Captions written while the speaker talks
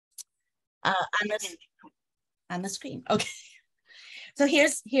uh, on the on the screen. Okay. So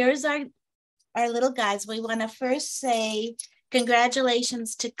here's our little guys. We want to first say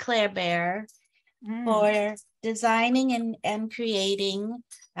congratulations to Claire Bear for designing and creating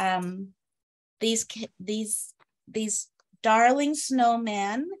these darling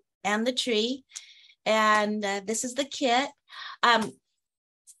snowmen and the tree. And this is the kit.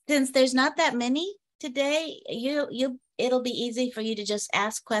 Since there's not that many today, it'll be easy for you to just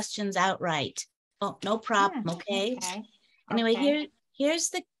ask questions outright. Oh, no problem. Okay. Anyway, here's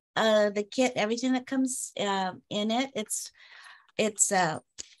the kit. Everything that comes in it. It's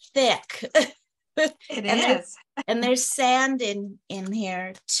thick. It is. And there's sand in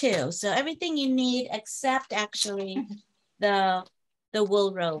here too. So everything you need except actually the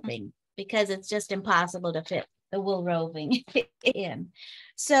wool roving, because it's just impossible to fit the wool roving in.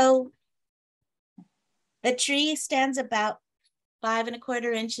 So the tree stands about 5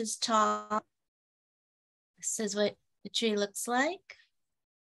 1/4 inches tall. This is what the tree looks like.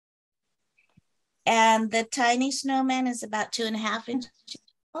 And the tiny snowman is about 2 1/2 inches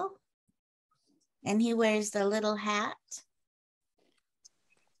tall. And he wears the little hat.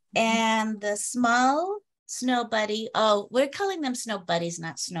 And the small snow buddy, oh, we're calling them snow buddies,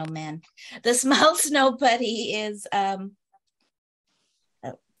 not snowmen. The small snow buddy is about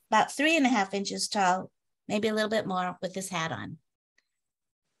 3 1/2 inches tall, maybe a little bit more with his hat on.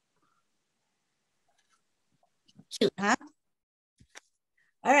 Cute, huh?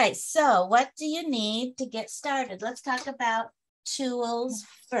 All right, so what do you need to get started? Let's talk about tools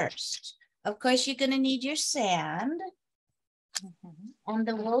first. Of course, you're going to need your sand and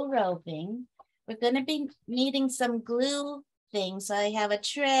the wool roving. We're going to be needing some glue things. So I have a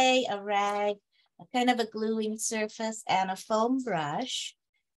tray, a rag, a kind of a gluing surface, and a foam brush.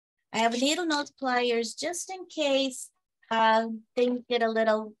 I have needle nose pliers just in case things get a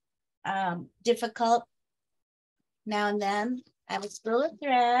little difficult now and then. I have a spool of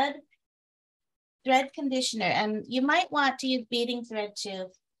thread conditioner, and you might want to use beading thread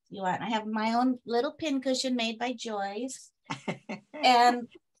too. You want. I have my own little pin cushion made by Joyce and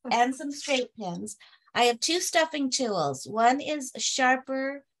some straight pins. I have 2 stuffing tools. One is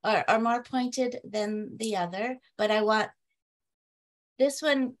sharper or more pointed than the other, but I want this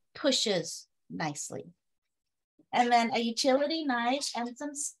one pushes nicely. And then a utility knife and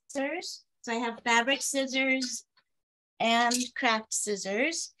some scissors. So I have fabric scissors and craft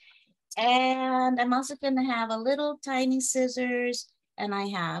scissors. And I'm also going to have a little tiny scissors. And I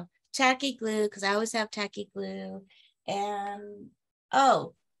have tacky glue, because I always have tacky glue. And,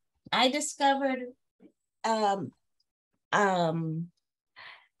 oh, I discovered the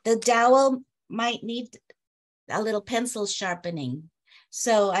dowel might need a little pencil sharpening.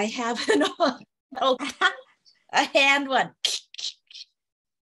 So I have a hand one.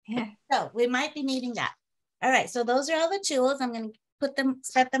 Yeah. So we might be needing that. All right, so those are all the tools. I'm going to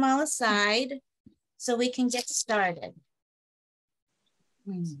set them all aside so we can get started.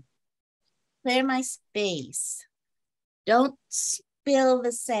 Clear my space. Don't spill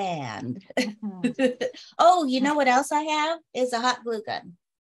the sand. Oh, you know what else I have is a hot glue gun.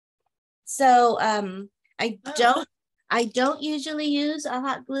 So I don't usually use a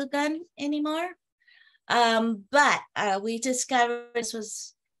hot glue gun anymore. But we discovered this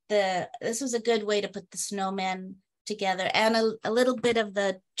was a good way to put the snowman together, and a little bit of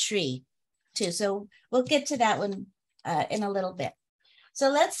the tree too. So we'll get to that one in a little bit. So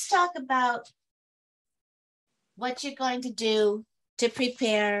let's talk about what you're going to do to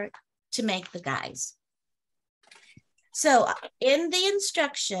prepare to make the guys. So in the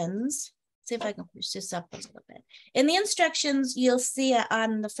instructions, see if I can push this up a little bit. In the instructions, you'll see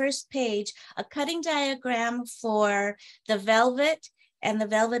on the first page a cutting diagram for the velvet, and the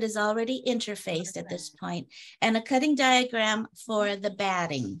velvet is already interfaced at this point, and a cutting diagram for the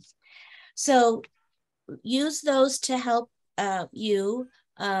batting. So use those to help you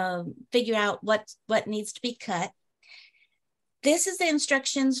figure out what needs to be cut. This is the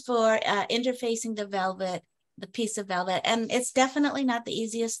instructions for interfacing the velvet, the piece of velvet, and it's definitely not the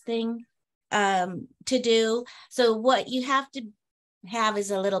easiest thing to do. So what you have to have is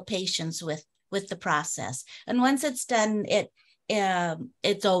a little patience with the process, and once it's done,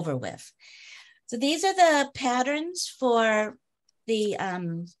 it's over with. So these are the patterns for the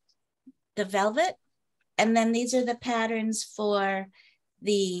velvet, and then these are the patterns for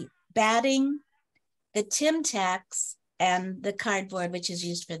the batting, the Timtex, and the cardboard, which is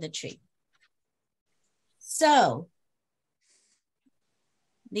used for the tree. So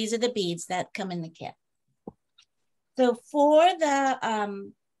these are the beads that come in the kit. So for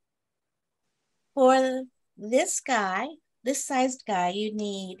this sized guy, you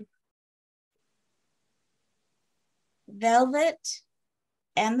need velvet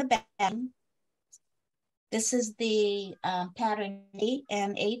and the batting. This is the pattern A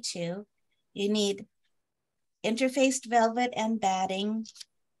and A2. You need interfaced velvet and batting.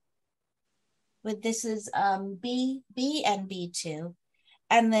 With this is B and B2.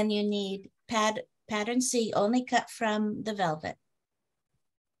 And then you need pattern C, only cut from the velvet.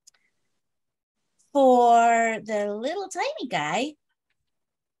 For the little tiny guy,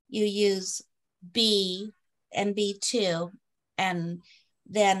 you use B and B2, and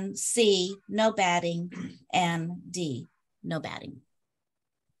then C, no batting, and D, no batting.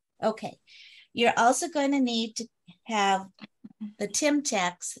 Okay, you're also going to need to have the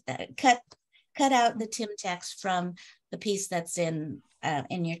Timtex, cut out the Timtex from the piece that's in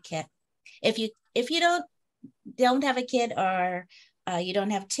your kit. If you don't have a kit, or you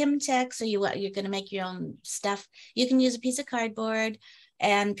don't have Timtex, or you're going to make your own stuff, you can use a piece of cardboard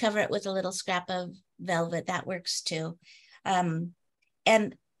and cover it with a little scrap of velvet. That works too. And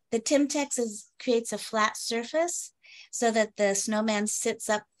the Timtex creates a flat surface so that the snowman sits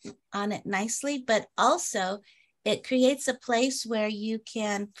up on it nicely, but also it creates a place where you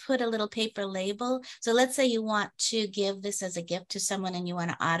can put a little paper label. So let's say you want to give this as a gift to someone and you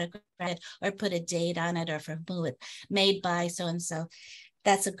want to autograph it or put a date on it, or for who it made by so-and-so.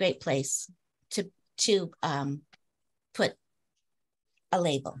 That's a great place to put a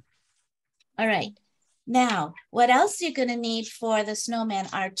label. All right. Now, what else you're going to need for the snowman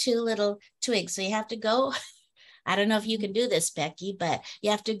are 2 little twigs. So you have to go, I don't know if you can do this, Becky, but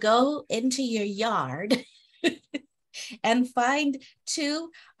you have to go into your yard and find 2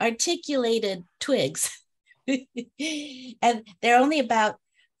 articulated twigs. And they're only about,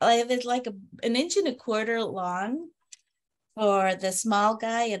 it's like an inch and a quarter long for the small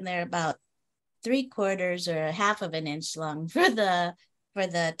guy, and they're about 3/4 or half of an inch long for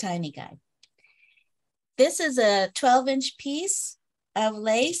the tiny guy. This is a 12-inch piece of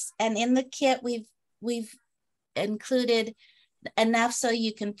lace, and in the kit we've included enough so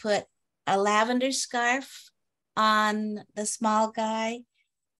you can put a lavender scarf on the small guy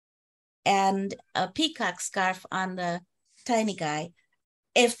and a peacock scarf on the tiny guy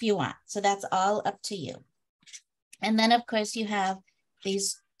if you want. So that's all up to you. And then of course you have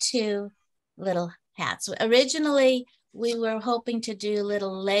these 2 little hats. Originally, we were hoping to do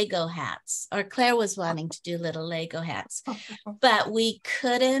little Lego hats, or Claire was wanting to do little Lego hats, but we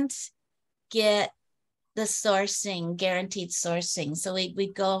couldn't get the sourcing, guaranteed sourcing. So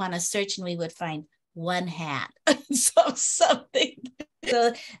we'd go on a search and we would find 1 hat, something.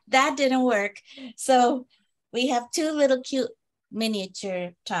 So that didn't work. So we have 2 little cute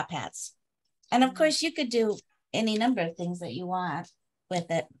miniature top hats. And of course you could do any number of things that you want with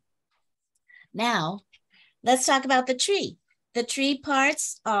it. Now, let's talk about the tree. The tree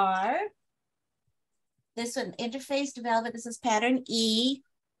parts are this one, interfaced velvet. This is pattern E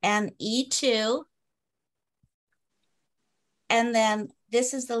and E2. And then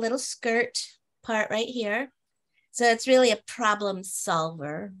this is the little skirt part right here. So it's really a problem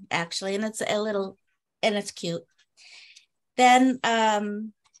solver, actually, and it's cute. Then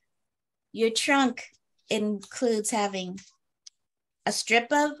your trunk includes having a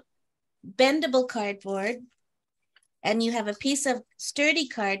strip of bendable cardboard, and you have a piece of sturdy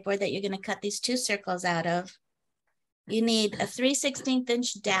cardboard that you're going to cut these 2 circles out of. You need a 3/16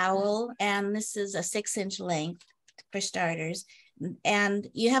 inch dowel, and this is a 6-inch length for starters. And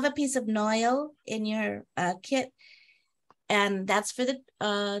you have a piece of Noil in your kit, and that's for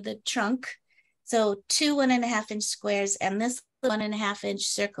the trunk. So 2 1.5-inch squares, and this 1.5-inch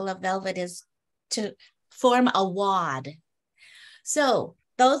circle of velvet is to form a wad. So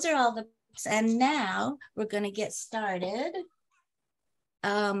those are all the, and now we're going to get started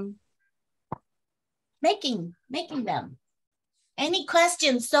making them. Any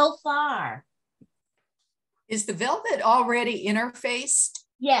questions so far? Is the velvet already interfaced?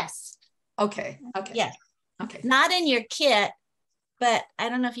 Yes. Okay. Okay. Yes. Okay. Not in your kit, but I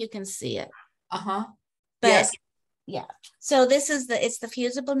don't know if you can see it. Uh-huh. But yes. Yeah. So this is it's the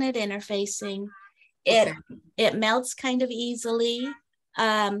fusible knit interfacing. It melts kind of easily.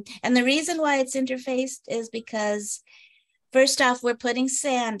 And the reason why it's interfaced is because first off, we're putting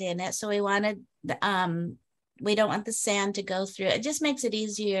sand in it. So we don't want the sand to go through. It just makes it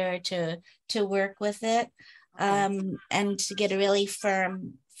easier to work with it, and to get a really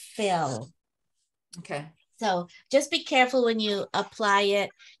firm fill. Okay. So just be careful when you apply it.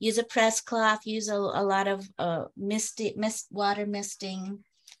 Use a press cloth, use a lot of water misting.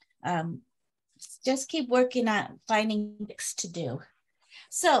 Just keep working on finding tricks to do.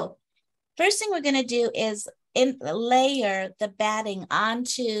 So first thing we're going to do is layer the batting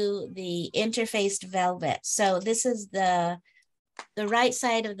onto the interfaced velvet. So this is the right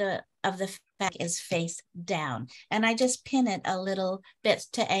side of the fabric is face down, and I just pin it a little bit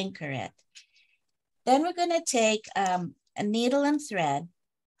to anchor it. Then we're going to take a needle and thread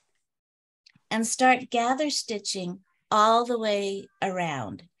and start gather stitching all the way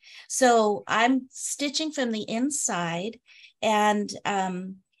around. So I'm stitching from the inside, and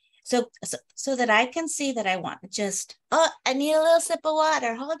so that I can see that I want just, oh, I need a little sip of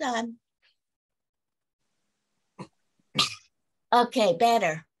water. Hold on. Okay,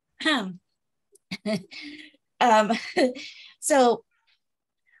 better. So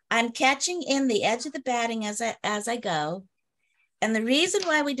I'm catching in the edge of the batting as I go. And the reason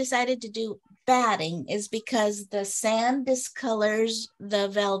why we decided to do batting is because the sand discolors the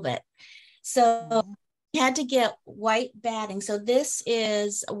velvet. So we had to get white batting. So this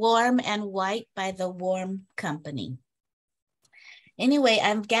is Warm and White by the Warm Company. Anyway,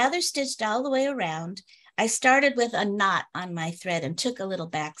 I've gather stitched all the way around. I started with a knot on my thread and took a little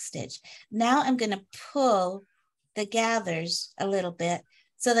back stitch. Now I'm going to pull the gathers a little bit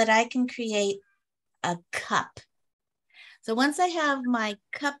so that I can create a cup. So once I have my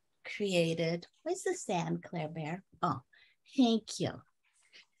cup created, where's the sand, Claire Bear? Oh, thank you.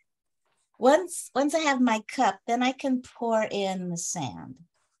 Once I have my cup, then I can pour in the sand.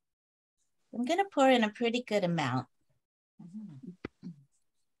 I'm going to pour in a pretty good amount.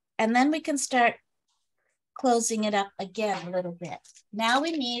 And then we can start closing it up again a little bit. Now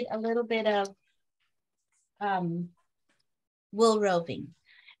we need a little bit of wool roving.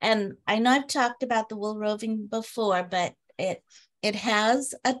 And I know I've talked about the wool roving before, but it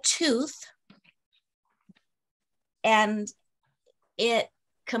has a tooth and it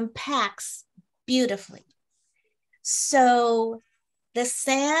compacts beautifully. So the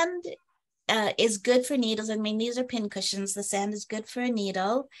sand is good for needles. I mean, these are pin cushions. The sand is good for a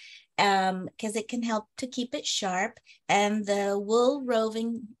needle because it can help to keep it sharp. And the wool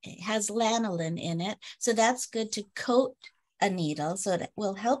roving has lanolin in it. So that's good to coat a needle. So it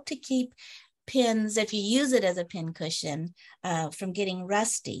will help to keep pins, if you use it as a pin cushion, from getting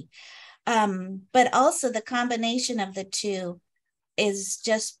rusty. But also the combination of the two is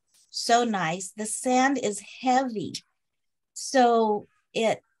just so nice. The sand is heavy, so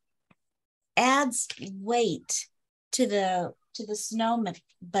it adds weight to the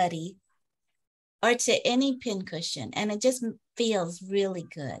Snowbuddy or to any pin cushion, and it just feels really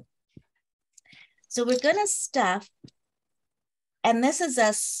good. So we're going to stuff, and this is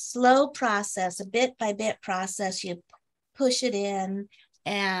a slow process, a bit by bit process. You push it in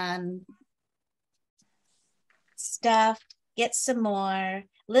and stuff, get some more,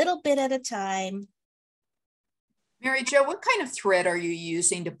 little bit at a time. Mary Jo, what kind of thread are you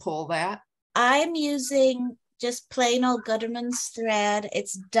using to pull that? I'm using just plain old Gooderman's thread.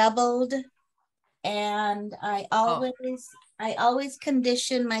 It's doubled, and I always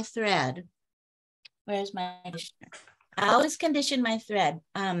condition my thread. Where's my conditioner? I always condition my thread.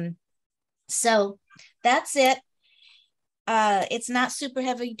 So that's it. It's not super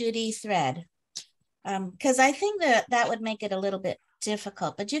heavy duty thread, because I think that would make it a little bit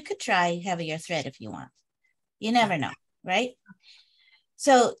difficult, but you could try heavier thread if you want. You never know, right?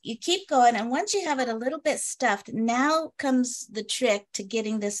 So you keep going, and once you have it a little bit stuffed, now comes the trick to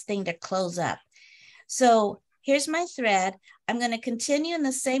getting this thing to close up. So here's my thread. I'm going to continue in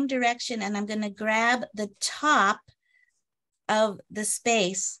the same direction, and I'm going to grab the top of the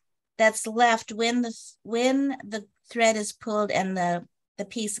space that's left when the thread is pulled and the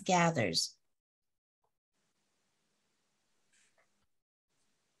piece gathers.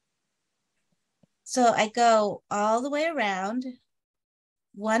 So I go all the way around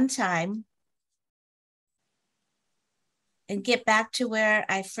one time and get back to where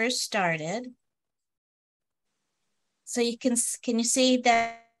I first started. So you can you see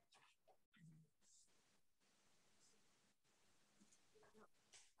that?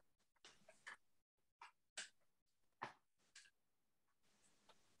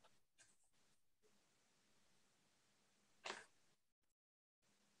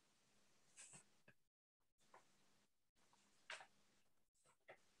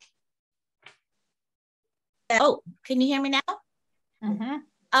 Oh, can you hear me now? Mm-hmm.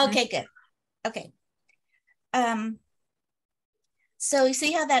 Okay, good. Okay. So you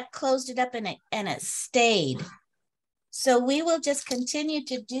see how that closed it up and it stayed. So we will just continue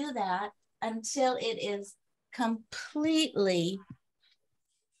to do that until it is completely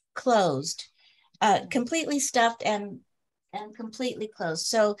closed, completely stuffed and completely closed.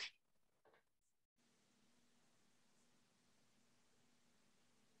 So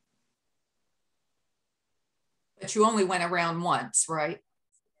But you only went around once, right?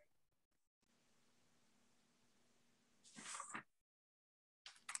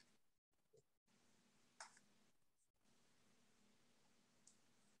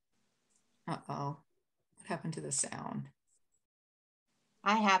 Uh-oh. What happened to the sound?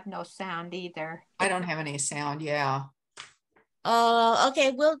 I have no sound either. I don't have any sound, yeah. Oh,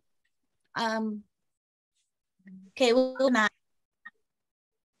 okay. We'll not.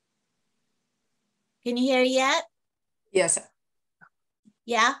 Can you hear yet? Yes.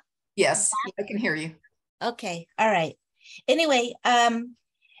 Yeah. Yes, I can hear you. Okay. All right. Anyway,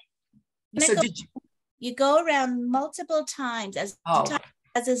 So you go around multiple times as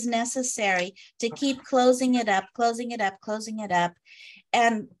is necessary to keep closing it up, closing it up, closing it up.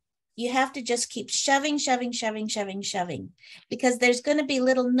 And you have to just keep shoving, because there's going to be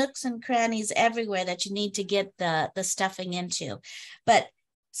little nooks and crannies everywhere that you need to get the stuffing into. But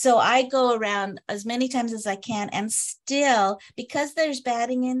so I go around as many times as I can, and still, because there's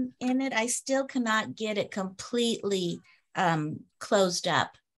batting in it, I still cannot get it completely closed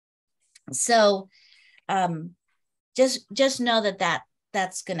up. So just know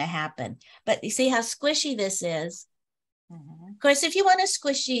that's going to happen. But you see how squishy this is. Of course, if you want a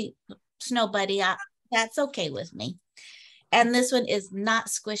squishy snow buddy, that's okay with me. And this one is not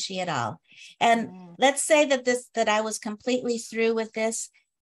squishy at all. And let's say that I was completely through with this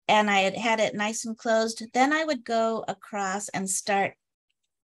and I had it nice and closed. Then I would go across and start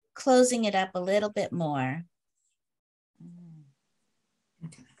closing it up a little bit more.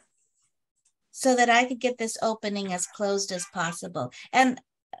 So that I could get this opening as closed as possible. And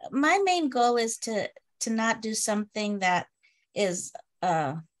my main goal is to not do something that is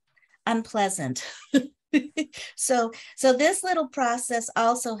unpleasant. So this little process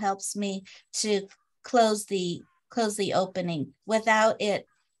also helps me to close the opening without it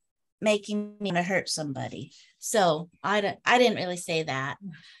making me hurt somebody. So I didn't really say that.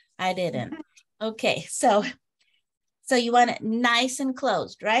 I didn't. Okay, so you want it nice and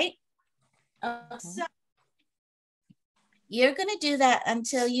closed, right? So you're going to do that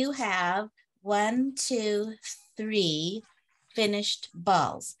until you have 1, 2, 3 finished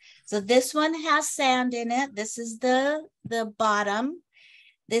balls. So this one has sand in it. This is the bottom.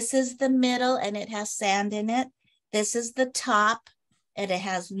 This is the middle, and it has sand in it. This is the top, and it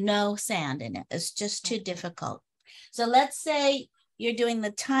has no sand in it. It's just too difficult. So let's say you're doing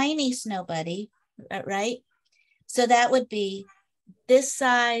the tiny snow buddy, right? So that would be this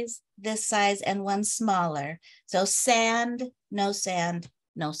size, and one smaller. So sand, no sand,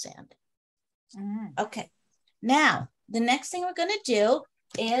 no sand. Okay. Now, the next thing we're going to do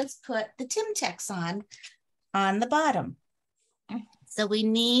is put the Timtex on the bottom. So we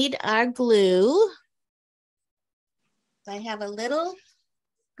need our glue. So I have a little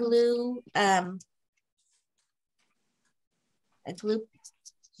glue, a glue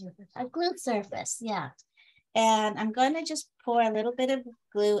surface, yeah. And I'm going to just pour a little bit of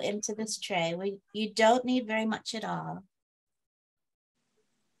glue into this tray. You don't need very much at all.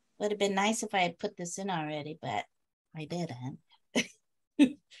 Would have been nice if I had put this in already, but I didn't.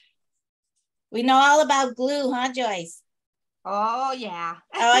 We know all about glue, huh, Joyce? Oh, yeah.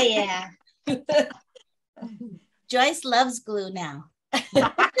 Oh, yeah. Joyce loves glue now.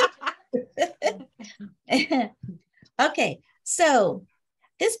 Okay, so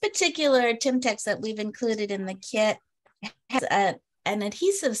this particular Timtex that we've included in the kit has an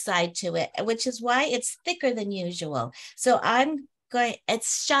adhesive side to it, which is why it's thicker than usual. So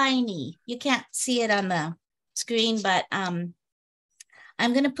it's shiny. You can't see it on the screen, but I'm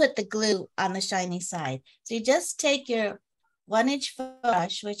going to put the glue on the shiny side. So you just take your 1-inch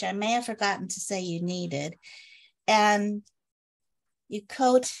brush, which I may have forgotten to say you needed, and you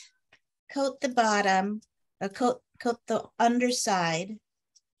coat the bottom, or coat the underside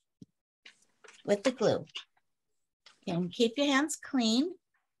with the glue. And keep your hands clean,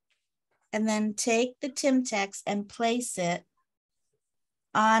 and then take the Timtex and place it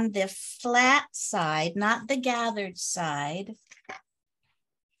on the flat side, not the gathered side,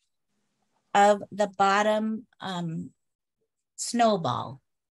 of the bottom snowball,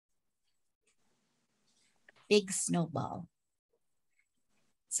 big snowball.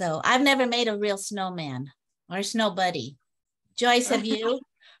 So I've never made a real snowman or snow buddy. Joyce, have you?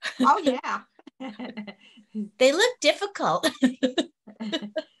 Oh, yeah. They look difficult.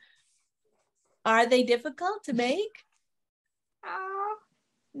 Are they difficult to make?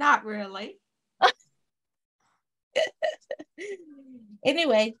 Not really.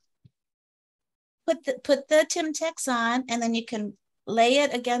 Anyway, put the Timtex on, and then you can lay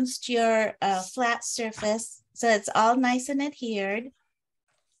it against your flat surface so it's all nice and adhered.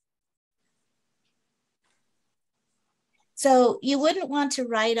 So you wouldn't want to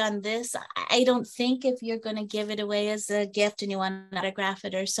write on this. I don't think, if you're going to give it away as a gift and you want to autograph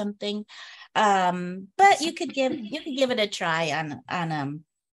it or something. But you could give it a try on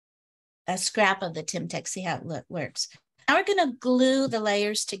a scrap of the Timtex, see how it works. Now we're going to glue the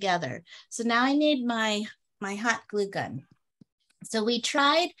layers together. So now I need my hot glue gun. So we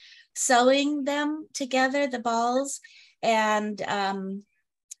tried sewing them together, the balls, and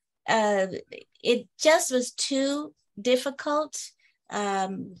it just was too difficult.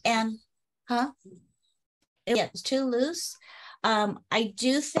 It was too loose. I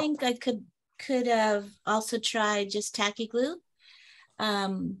do think I could have also tried just tacky glue.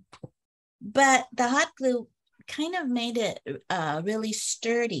 But the hot glue kind of made it really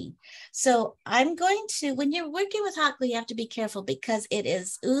sturdy. So I'm going to, when you're working with hot glue, you have to be careful because it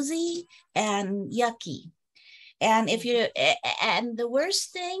is oozy and yucky. And and the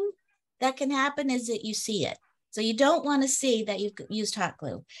worst thing that can happen is that you see it. So you don't want to see that you've used hot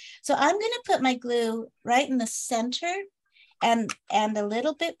glue. So I'm going to put my glue right in the center and a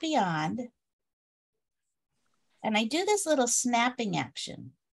little bit beyond. And I do this little snapping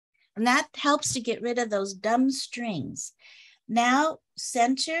action. And that helps to get rid of those dumb strings. Now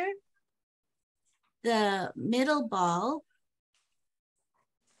center the middle ball.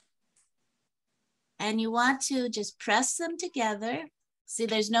 And you want to just press them together. See,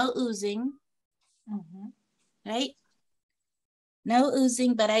 there's no oozing, right? No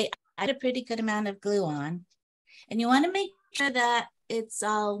oozing, but I had a pretty good amount of glue on. And you want to make sure that it's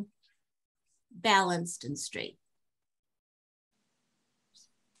all balanced and straight.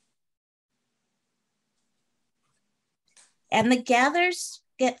 And the gathers,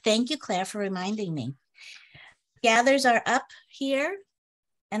 thank you, Claire, for reminding me. Gathers are up here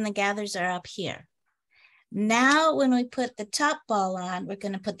and the gathers are up here. Now, when we put the top ball on, we're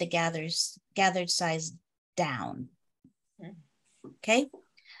going to put the gathered size down. Okay,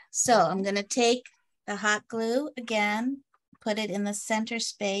 so I'm going to take the hot glue again, put it in the center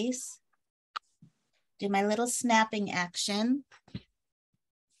space, do my little snapping action,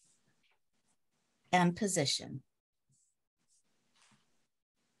 and position.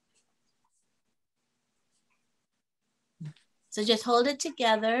 So just hold it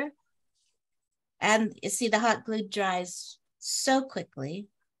together. And you see the hot glue dries so quickly.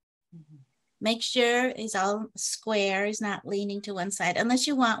 Make sure it's all square, it's not leaning to one side, unless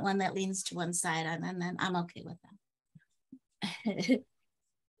you want one that leans to one side, and then I'm okay with that.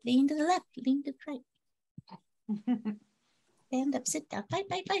 Lean to the left, lean to the right. Stand up, sit down, fight,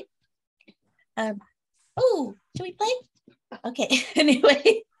 fight, fight. Oh, should we play? Okay,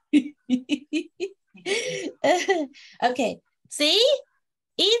 anyway. Okay, see?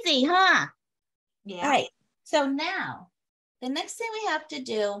 Easy, huh? Yeah. All right, so now the next thing we have to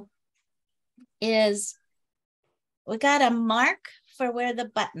do is we got to mark for where the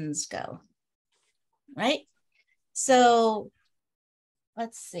buttons go, right? So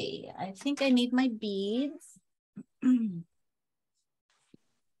let's see, I think I need my beads.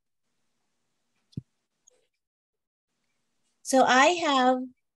 So I have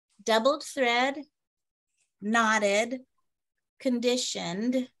doubled thread, knotted,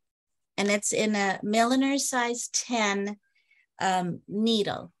 conditioned, and it's in a milliner size 10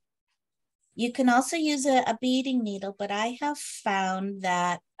 needle. You can also use a beading needle, but I have found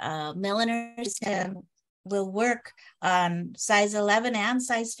that milliner size 10 will work on size 11 and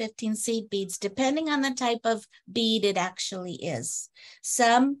size 15 seed beads, depending on the type of bead it actually is.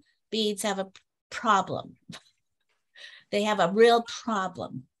 Some beads have a problem. They have a real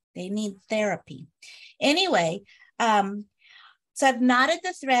problem. They need therapy. Anyway, so I've knotted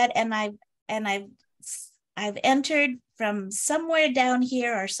the thread and I've entered from somewhere down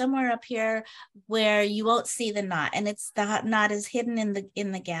here or somewhere up here where you won't see the knot, and it's the knot is hidden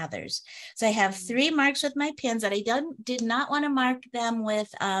in the gathers. So I have 3 marks with my pins that I did not want to mark them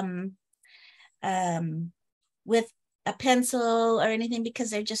with a pencil or anything, because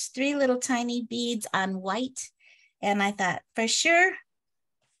they're just 3 little tiny beads on white. And I thought for sure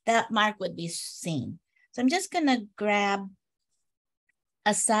that mark would be seen. So I'm just going to grab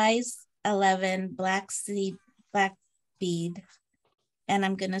a size 11 black bead, and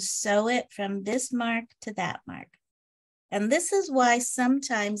I'm going to sew it from this mark to that mark. And this is why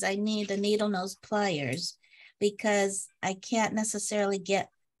sometimes I need the needle nose pliers, because I can't necessarily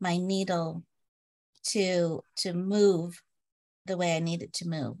get my needle to move the way I need it to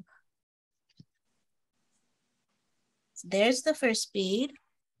move. So there's the first bead,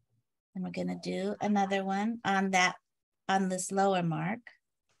 and we're going to do another one on this lower mark.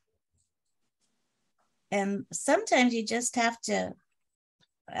 And sometimes you just have to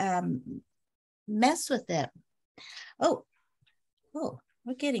mess with it. Oh, Oh,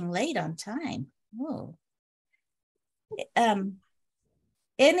 we're getting late on time. Oh.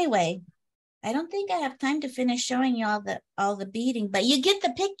 Anyway, I don't think I have time to finish showing you all the beading, but you get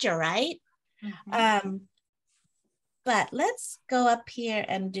the picture, right? Mm-hmm. But let's go up here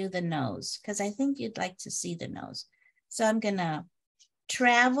and do the nose because I think you'd like to see the nose. So I'm gonna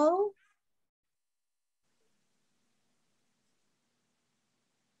travel.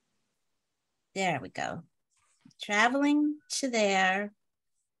 There we go. Traveling to there.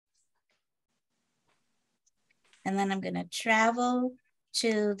 And then I'm gonna travel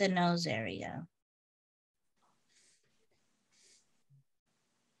to the nose area.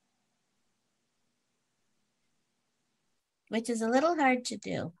 Which is a little hard to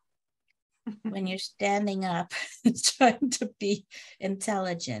do when you're standing up trying to be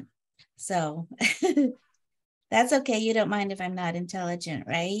intelligent. So that's okay. You don't mind if I'm not intelligent,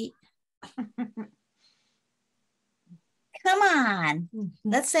 right? Come on.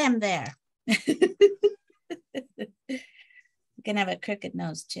 Let's say I'm there. You can have a crooked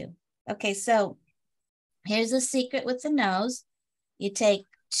nose too. Okay, so here's a secret with the nose. You take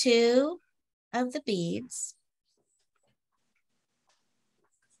 2 of the beads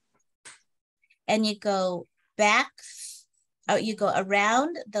and you go back, you go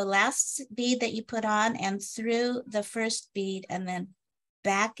around the last bead that you put on and through the first bead and then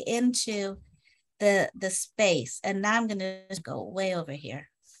back into the space. And now I'm gonna go way over here.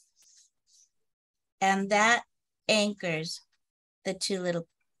 And that anchors the 2 little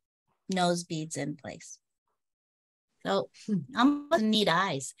nose beads in place. So I'm gonna need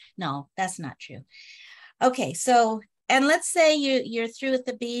eyes. No, that's not true. Okay, so, and let's say you're through with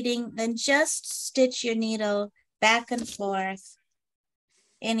the beading, then just stitch your needle back and forth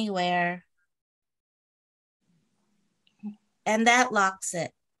anywhere. And that locks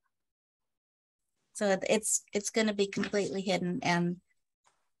it. So it's gonna be completely hidden and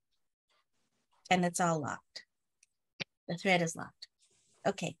it's all locked. The thread is locked.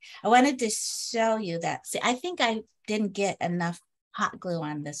 Okay, I wanted to show you that. See, I think I didn't get enough hot glue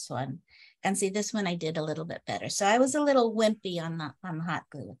on this one. And see, this one I did a little bit better. So I was a little wimpy on the hot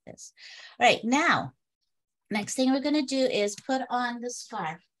glue with this. All right, now, next thing we're gonna do is put on the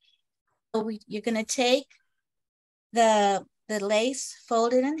scarf. So you're gonna take the lace,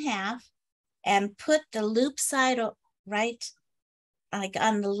 fold it in half, and put the loop side right, like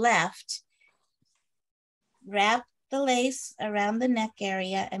on the left, wrap the lace around the neck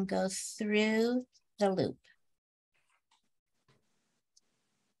area and go through the loop.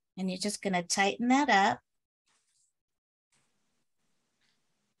 And you're just gonna tighten that up.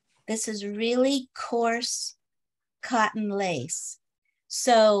 This is really coarse cotton lace.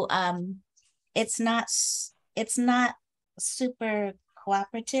 So it's not super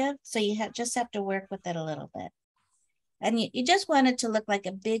cooperative. So you just have to work with it a little bit. And you just want it to look like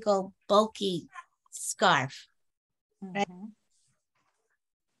a big old bulky scarf. Right? Mm-hmm.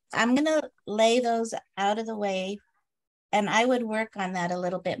 I'm gonna lay those out of the way and I would work on that a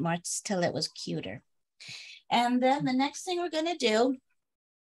little bit more till it was cuter. And then the next thing we're gonna do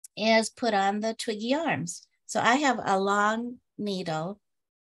is put on the twiggy arms. So I have a long needle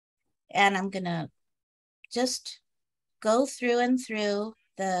and I'm gonna just go through and through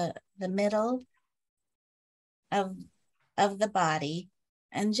the middle of the body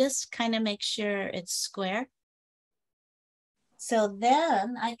and just kind of make sure it's square. So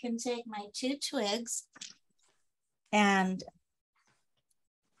then I can take my 2 twigs and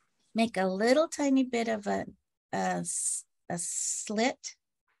make a little tiny bit of a slit.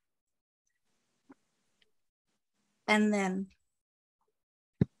 And then,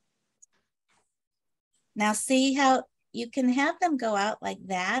 now see how you can have them go out like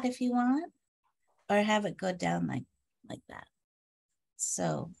that if you want, or have it go down like that.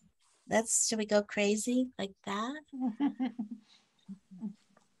 So should we go crazy like that?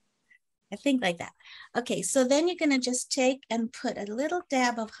 I think like that. Okay, so then you're gonna just take and put a little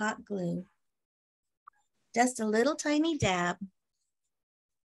dab of hot glue, just a little tiny dab.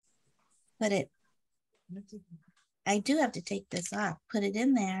 Put it, I do have to take this off, put it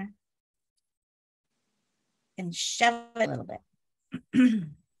in there and shove it a little bit.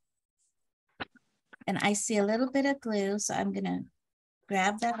 And I see a little bit of glue, so I'm gonna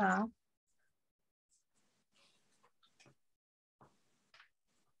grab that off.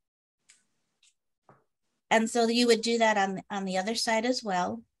 And so you would do that on the other side as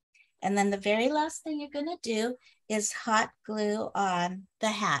well. And then the very last thing you're gonna do is hot glue on the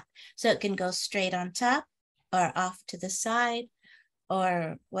hat. So it can go straight on top or off to the side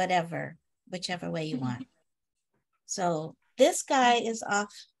or whatever, whichever way you want. So this guy is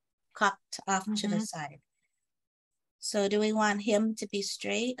cocked off to the side. So do we want him to be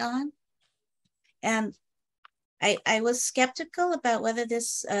straight on? And I was skeptical about whether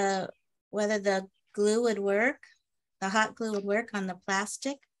this, whether the glue would work, the hot glue would work on the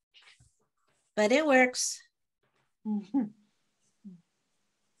plastic, but it works.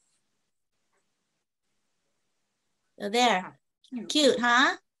 So there, cute,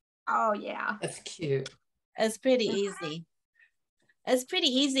 huh? Oh, yeah. That's cute. It's pretty easy. It's pretty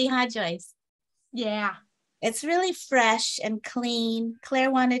easy, huh, Joyce? Yeah. It's really fresh and clean. Claire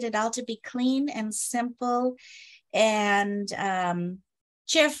wanted it all to be clean and simple and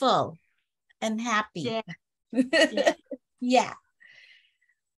cheerful and happy. Yeah. Yeah.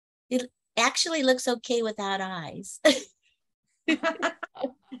 It actually looks okay without eyes.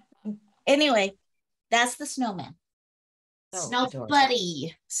 Anyway, that's the snowman. Oh,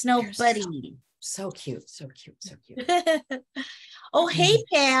 Snowbuddy. Snowbuddy. so cute, so cute, so cute. Oh, hey,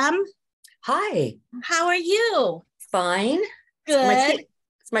 Pam. Hi, How are you? fine. Good.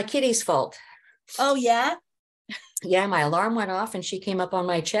 It's my kitty's fault. Oh, yeah? Yeah, my alarm went off and she came up on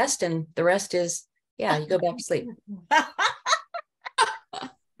my chest, and the rest is, yeah, you go back to sleep.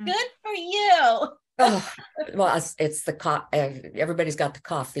 Good for you. Oh, well, it's the cough. Everybody's got the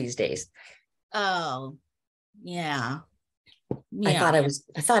cough these days. Oh, yeah. I thought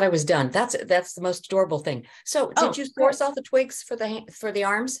I was done. That's the most adorable thing. So Oh, did you source all the twigs for the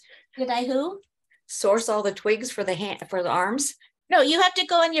arms? Did I who? Source all the twigs for the arms? No, you have to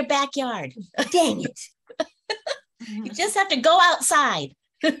go in your backyard. Dang it. You just have to go outside.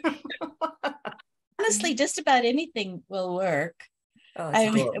 Honestly, just about anything will work. Oh, I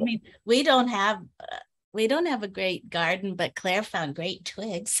mean, we don't have a great garden, but Claire found great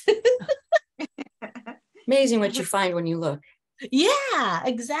twigs. amazing what you find when you look. Yeah,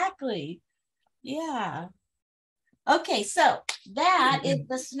 exactly. Yeah. Okay, so that is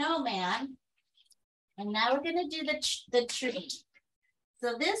the snowman, and now we're gonna do the tree.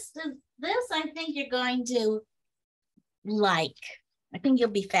 So this I think you're going to like. I think you'll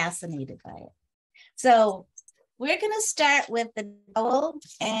be fascinated by it. So we're gonna start with the dowel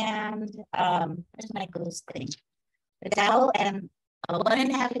and where's my glue thing? The dowel and a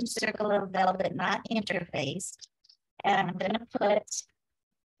 1.5 inch circle of velvet, not interfaced. And I'm gonna put,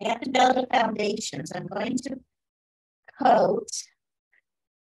 I have to build a foundation. So I'm going to coat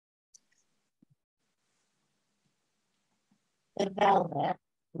the velvet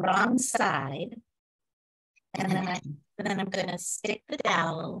wrong side. And then I'm gonna stick the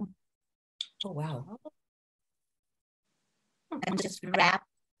dowel. Oh, wow. And just wrap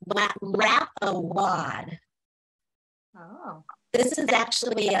a wad. Oh. This is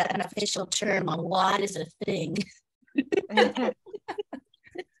actually an official term. A wad is a thing.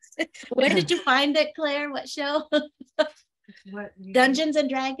 Where did you find it, Claire? What show? Dungeons and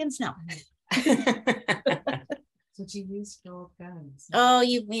Dragons? No. So you use for guns. Oh,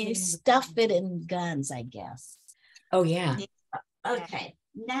 you stuff it in guns, I guess. Oh, yeah. Okay,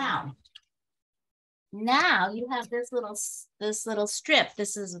 now you have this little strip.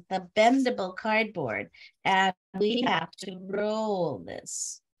 This is the bendable cardboard, and we have to roll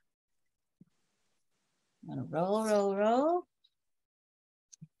this. I'm gonna roll.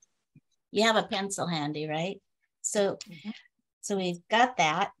 You have a pencil handy, right? So we've got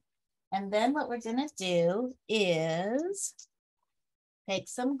that. And then what we're gonna do is take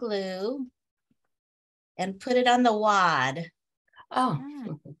some glue and put it on the wad. Oh.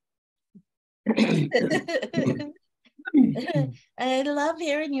 I love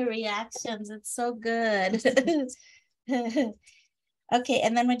hearing your reactions. It's so good. Okay,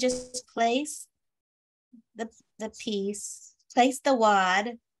 and then we just place the piece, place the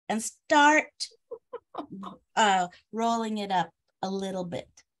wad, and start rolling it up a little bit.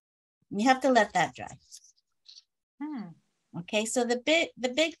 You have to let that dry. Okay, so the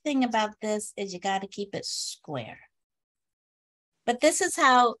big thing about this is you got to keep it square. But this is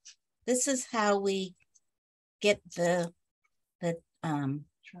how we get the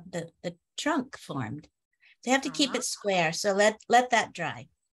trunk formed. So you have to keep it square. So let that dry.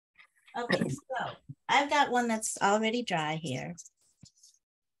 Okay, so I've got one that's already dry here.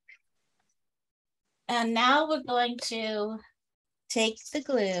 And now we're going to take the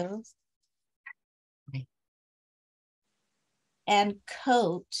glue and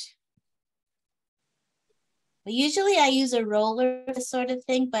coat. Usually I use a roller, this sort of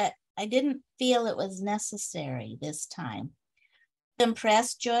thing, but I didn't feel it was necessary this time.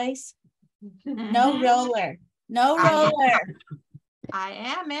 Impressed, Joyce? No roller. No roller. I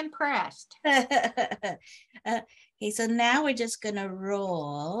am impressed. Okay, so now we're just going to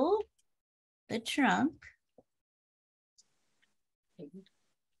roll the trunk.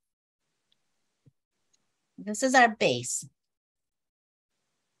 This is our base.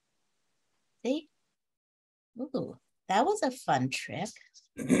 See? Ooh, that was a fun trick.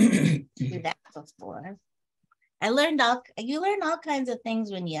 Do that before. You learn all kinds of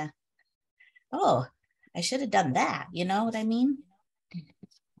things when you, oh, I should have done that. You know what I mean?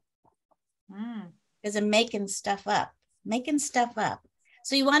 Because I'm making stuff up.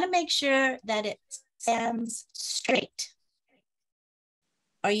 So you want to make sure that it stands straight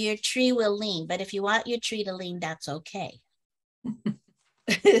or your tree will lean. But if you want your tree to lean, that's okay.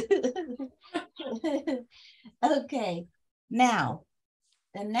 Okay, now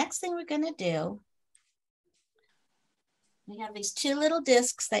the next thing we're going to do, we have these two little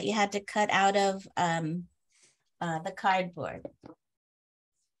discs that you had to cut out of the cardboard.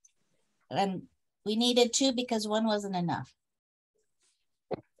 And we needed two because one wasn't enough.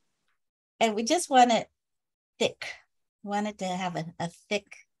 And we just want it thick. Wanted to have a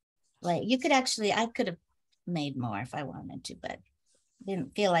thick, like you could actually, I could have made more if I wanted to, but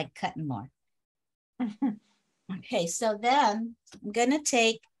didn't feel like cutting more. Okay, so then I'm gonna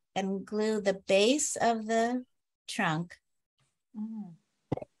take and glue the base of the trunk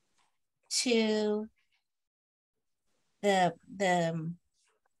to the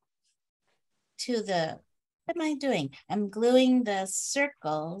what am I doing? I'm gluing the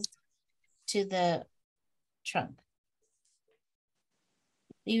circles to the trunk.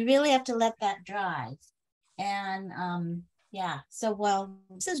 You really have to let that dry. And yeah, so while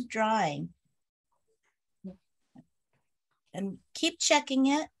this is drying, and keep checking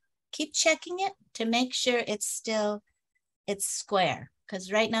it to make sure it's square,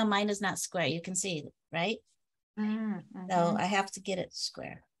 because right now mine is not square. You can see it, right? So I have to get it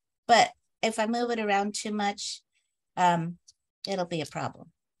square. But if I move it around too much, it'll be a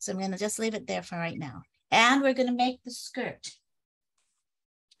problem. So I'm going to just leave it there for right now. And we're going to make the skirt.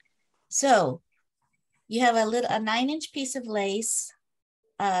 So you have a 9-inch piece of lace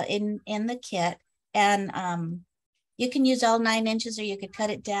in the kit, and you can use all 9 inches, or you could cut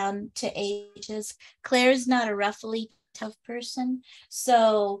it down to 8 inches. Claire's not a roughly tough person,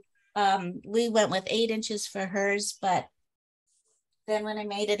 so we went with 8 inches for hers, but then when I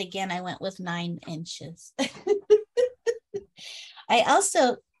made it again, I went with 9 inches. I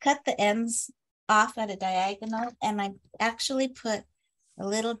also cut the ends off at a diagonal, and I actually put a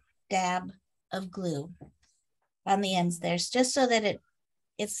little dab of glue on the ends there, just so that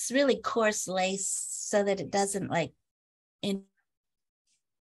it's really coarse lace, so that it doesn't like in.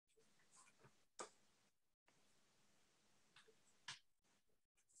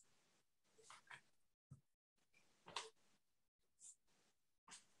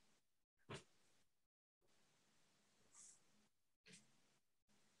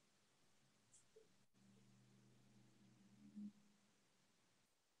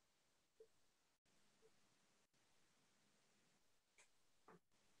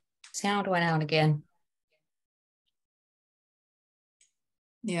 Sound went out again.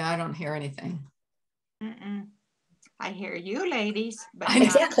 Yeah, I don't hear anything. I hear you, ladies, but I know.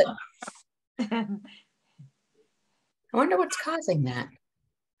 Exactly. I wonder what's causing that.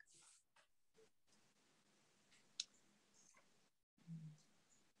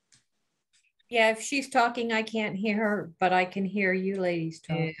 Yeah, if she's talking, I can't hear her, but I can hear you ladies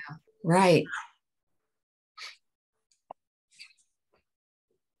talk. Yeah. Right.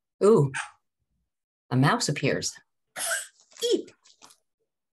 Ooh, a mouse appears. Eat.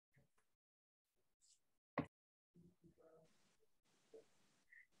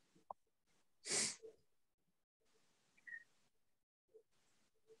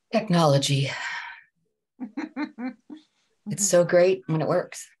 Technology. It's so great when it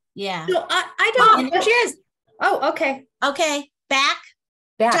works. Yeah. No, I don't know where she is. Oh, okay. Okay, back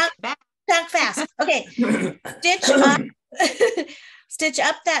Back. talk fast. Okay. Stitch up. Stitch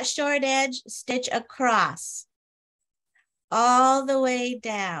up that short edge, stitch across all the way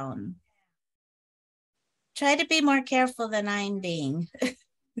down. Try to be more careful than I'm being.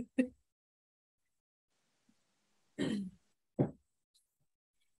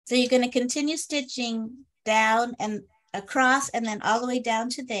 So you're going to continue stitching down and across and then all the way down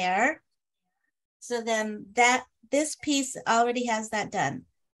to there. So then this piece already has that done.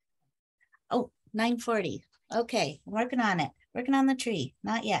 Oh, 9:40. Okay, I'm working on it. Working on the tree.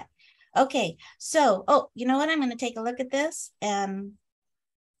 Not yet. Okay, so, oh, you know what? I'm going to take a look at this and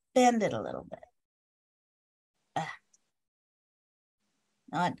bend it a little bit.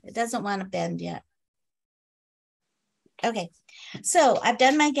 No, it doesn't want to bend yet. Okay, so I've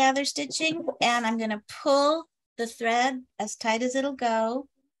done my gather stitching and I'm going to pull the thread as tight as it'll go.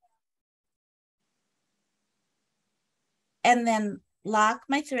 And then lock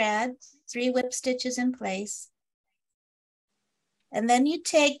my thread 3 whip stitches in place. And then you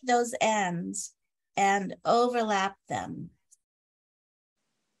take those ends and overlap them.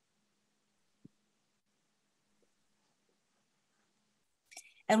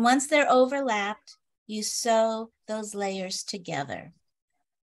 And once they're overlapped, you sew those layers together.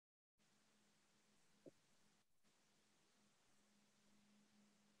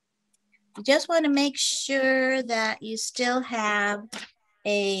 You just want to make sure that you still have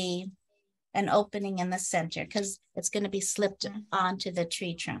an opening in the center because it's going to be slipped onto the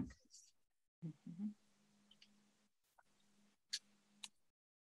tree trunk.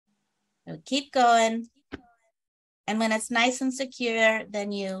 So keep going. And when it's nice and secure,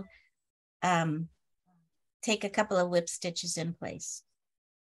 then you take a couple of whip stitches in place.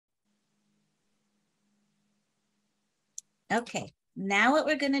 Okay, now what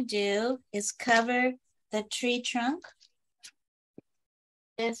we're going to do is cover the tree trunk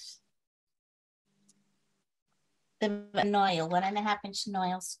with the noil, 1.5 inch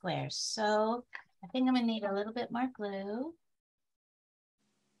noil squares. So I think I'm going to need a little bit more glue.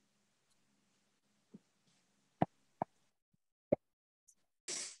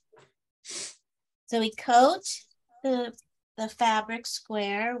 So we coat the fabric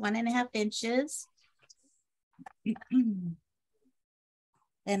square 1.5 inches.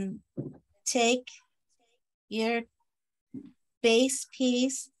 Then take your base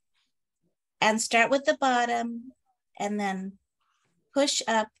piece and start with the bottom and then push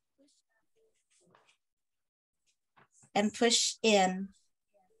up and push in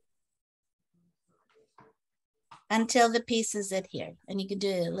until the pieces adhere. And you can do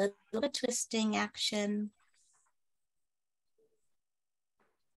a little bit of twisting action.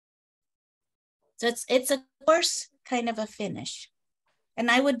 So it's a coarse kind of a finish.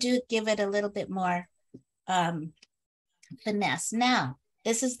 And I would give it a little bit more finesse. Now,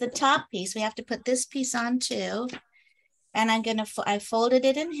 this is the top piece. We have to put this piece on too. And I folded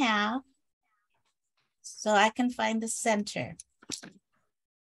it in half so I can find the center.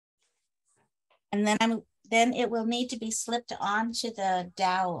 And then it will need to be slipped onto the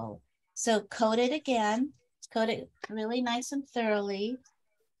dowel. So coat it again, coat it really nice and thoroughly.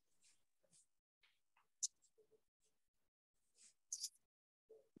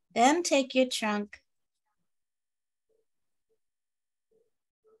 Then take your trunk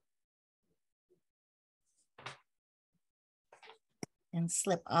and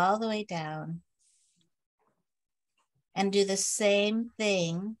slip all the way down and do the same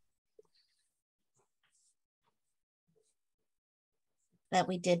thing that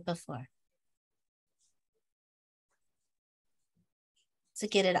we did before. So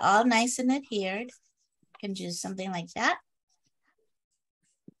get it all nice and adhered. You can do something like that.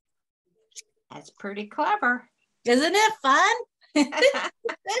 That's pretty clever. Isn't it fun?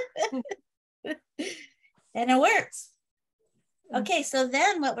 And it works. Okay, so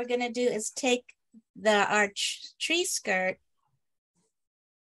then what we're gonna do is take our tree skirt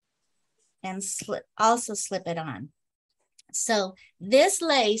and also slip it on. So this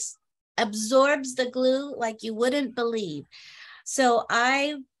lace absorbs the glue like you wouldn't believe. So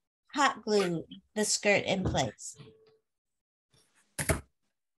I hot glued the skirt in place.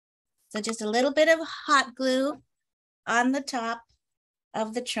 So just a little bit of hot glue on the top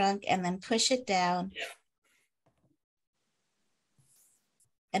of the trunk and then push it down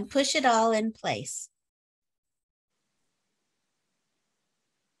and push it all in place.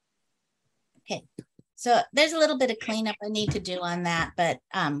 Okay, so there's a little bit of cleanup I need to do on that, but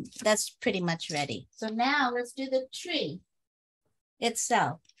that's pretty much ready. So now let's do the tree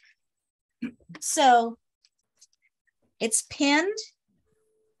itself. So it's pinned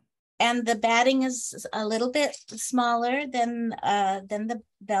and the batting is a little bit smaller than the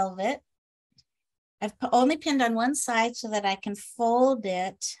velvet. I've only pinned on one side so that I can fold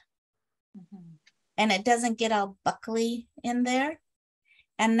it and it doesn't get all buckly in there.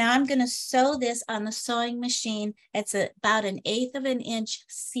 And now I'm going to sew this on the sewing machine. It's about 1/8 of an inch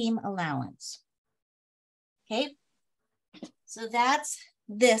seam allowance. Okay, so that's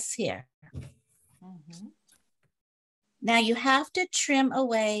this here. Now you have to trim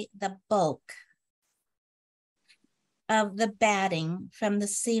away the bulk of the batting from the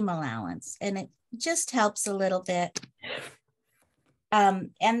seam allowance, and it just helps a little bit.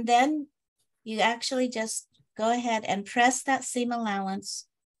 And then you actually just go ahead and press that seam allowance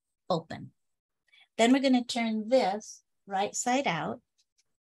open. Then we're going to turn this right side out,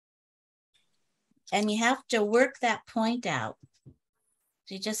 and you have to work that point out.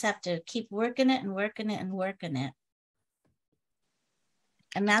 So you just have to keep working it and working it and working it.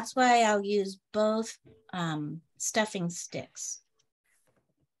 And that's why I'll use both stuffing sticks.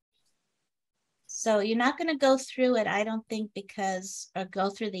 So you're not going to go through it, I don't think, or go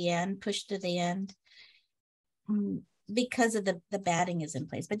through the end, push to the end, because of the batting is in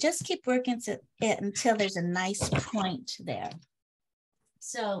place. But just keep working it until there's a nice point there.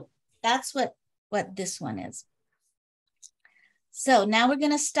 So that's what this one is. So now we're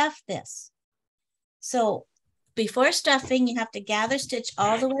going to stuff this. So before stuffing, you have to gather stitch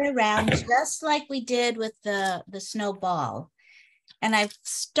all the way around, just like we did with the snowball. And I've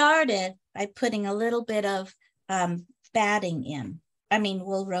started by putting a little bit of batting in.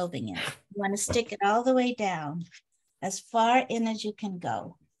 Wool roving in. You want to stick it all the way down, as far in as you can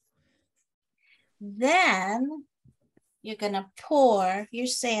go. Then you're going to pour your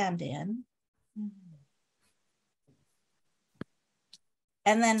sand in.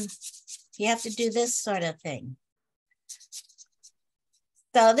 And then you have to do this sort of thing.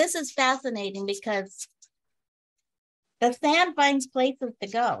 So this is fascinating because the sand finds places to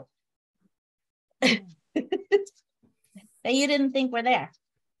go that you didn't think were there.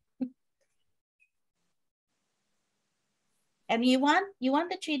 And you want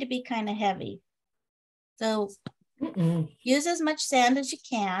the tree to be kind of heavy. So use as much sand as you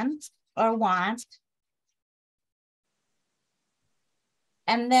can or want.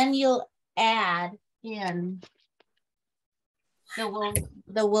 And then you'll add in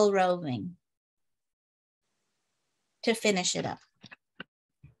the wool roving to finish it up.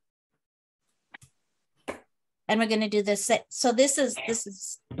 And we're going to do this. So this is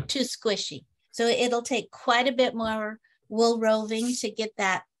too squishy. So it'll take quite a bit more wool roving to get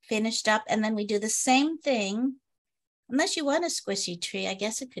that finished up. And then we do the same thing. Unless you want a squishy tree, I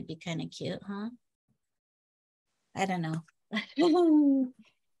guess it could be kind of cute, huh? I don't know.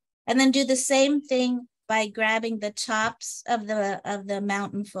 And then do the same thing by grabbing the tops of the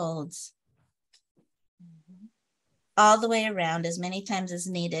mountain folds all the way around as many times as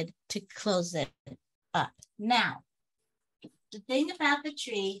needed to close it up. Now, the thing about the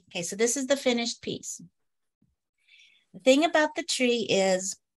tree, okay, so this is the finished piece. The thing about the tree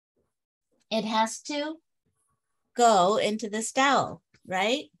is it has to go into this dowel,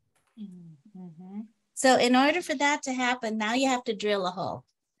 right? Mm-hmm. So in order for that to happen, now you have to drill a hole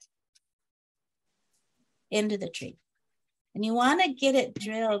into the tree. And you want to get it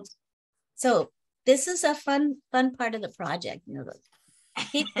drilled. So this is a fun part of the project. You know,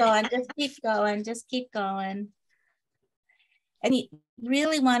 keep going, just keep going, just keep going. And you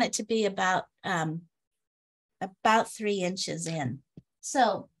really want it to be about 3 inches in.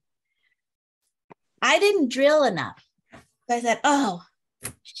 So I didn't drill enough. So I said, oh,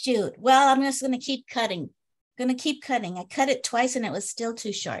 shoot. Well, I'm just going to keep cutting. I cut it twice and it was still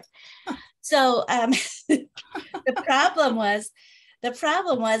too short. So the problem was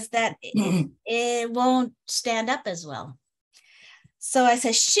that it won't stand up as well. So I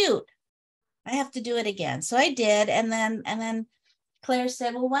said, shoot, I have to do it again. So I did. And then Claire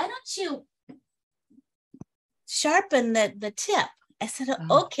said, well, why don't you sharpen the tip? I said,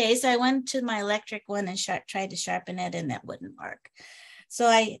 okay. So I went to my electric one and tried to sharpen it, and it wouldn't work. So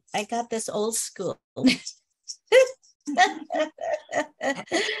I got this old school. And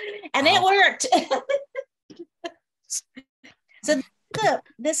it worked. So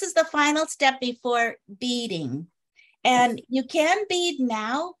this is the final step before beading. And you can bead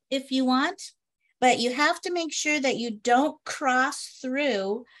now if you want, but you have to make sure that you don't cross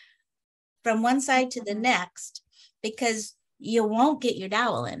through from one side to the next, because you won't get your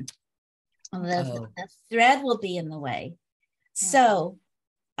dowel in. The thread will be in the way. So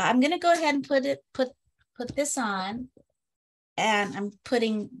I'm going to go ahead and put this on, and I'm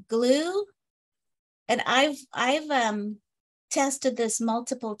putting glue, and I've tested this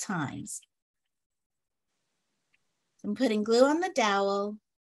multiple times. I'm putting glue on the dowel,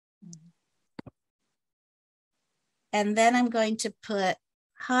 and then I'm going to put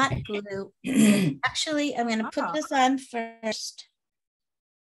hot glue. Actually, I'm going to put this on first,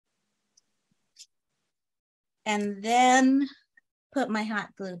 and then put my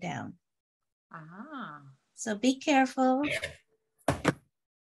hot glue down. So be careful,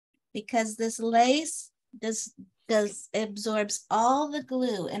 because this lace absorbs all the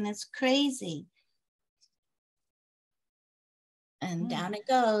glue, and it's crazy. And down it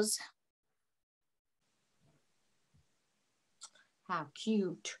goes. How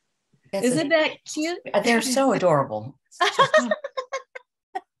cute. Isn't that cute? They're so adorable.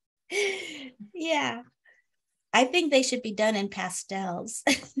 Yeah. I think they should be done in pastels.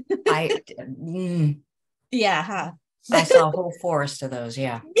 Yeah, huh? I saw a whole forest of those.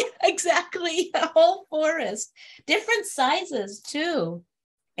 Yeah. Yeah, exactly. A whole forest. Different sizes too.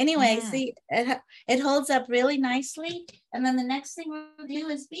 Anyway, see, it holds up really nicely. And then the next thing we'll do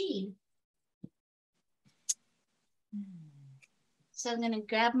is bead. So I'm going to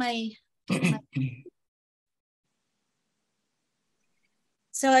grab my,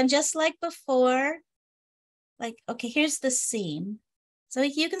 so and just like before, like, okay, here's the seam. So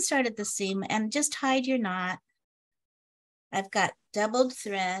you can start at the seam and just hide your knot. I've got doubled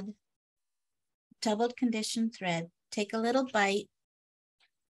thread, doubled conditioned thread. Take a little bite,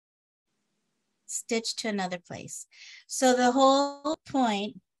 stitch to another place. So the whole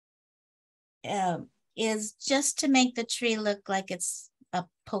point is just to make the tree look like it's a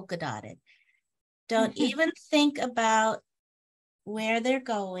polka dotted. Don't even think about where they're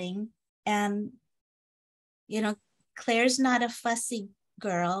going. And, you know, Claire's not a fussy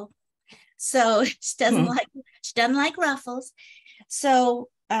girl. So she doesn't like ruffles. So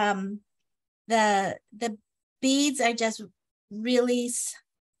the beads are just really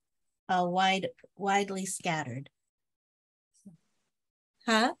widely scattered.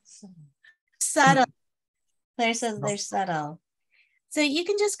 Huh? Subtle. Claire says they're subtle. So you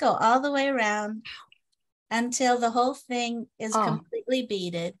can just go all the way around until the whole thing is completely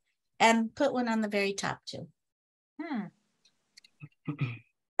beaded, and put one on the very top too.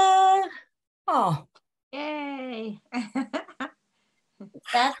 Oh, Yay.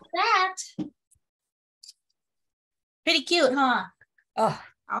 That's that. Pretty cute, huh? oh.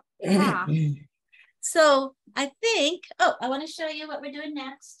 Yeah. So I think, oh, I want to show you what we're doing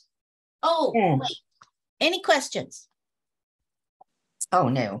next. Oh, wait. Any questions? Oh,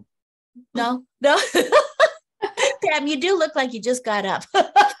 no. No? Damn, you do look like you just got up.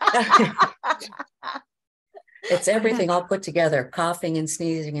 It's everything all put together, coughing and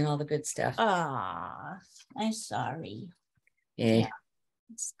sneezing and all the good stuff. Ah, I'm sorry. Yeah.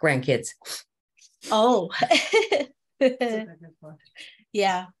 Grandkids. Oh.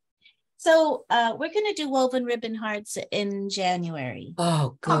 Yeah. So we're going to do woven ribbon hearts in January.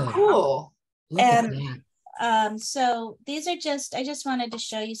 Oh, good. Oh, cool. Look at And that. so these are I just wanted to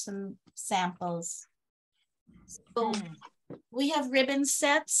show you some samples. So we have ribbon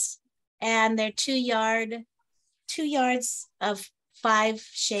sets, and they're 2 yards of 5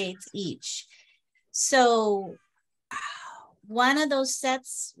 shades each. So one of those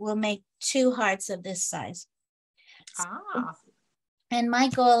sets will make 2 hearts of this size. And my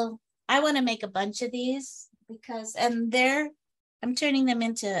goal, I want to make a bunch of these because, and I'm turning them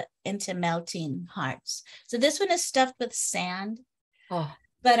into melting hearts. So this one is stuffed with sand,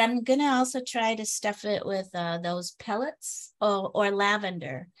 but I'm going to also try to stuff it with those pellets or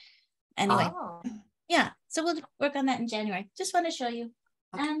lavender. Anyway, yeah, so we'll work on that in January. Just want to show you.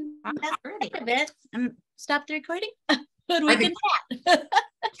 Okay. And that's a bit. Stop the recording. Good week in that.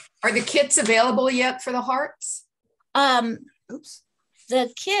 Are the kits available yet for the hearts? Oops. The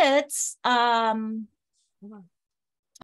kits,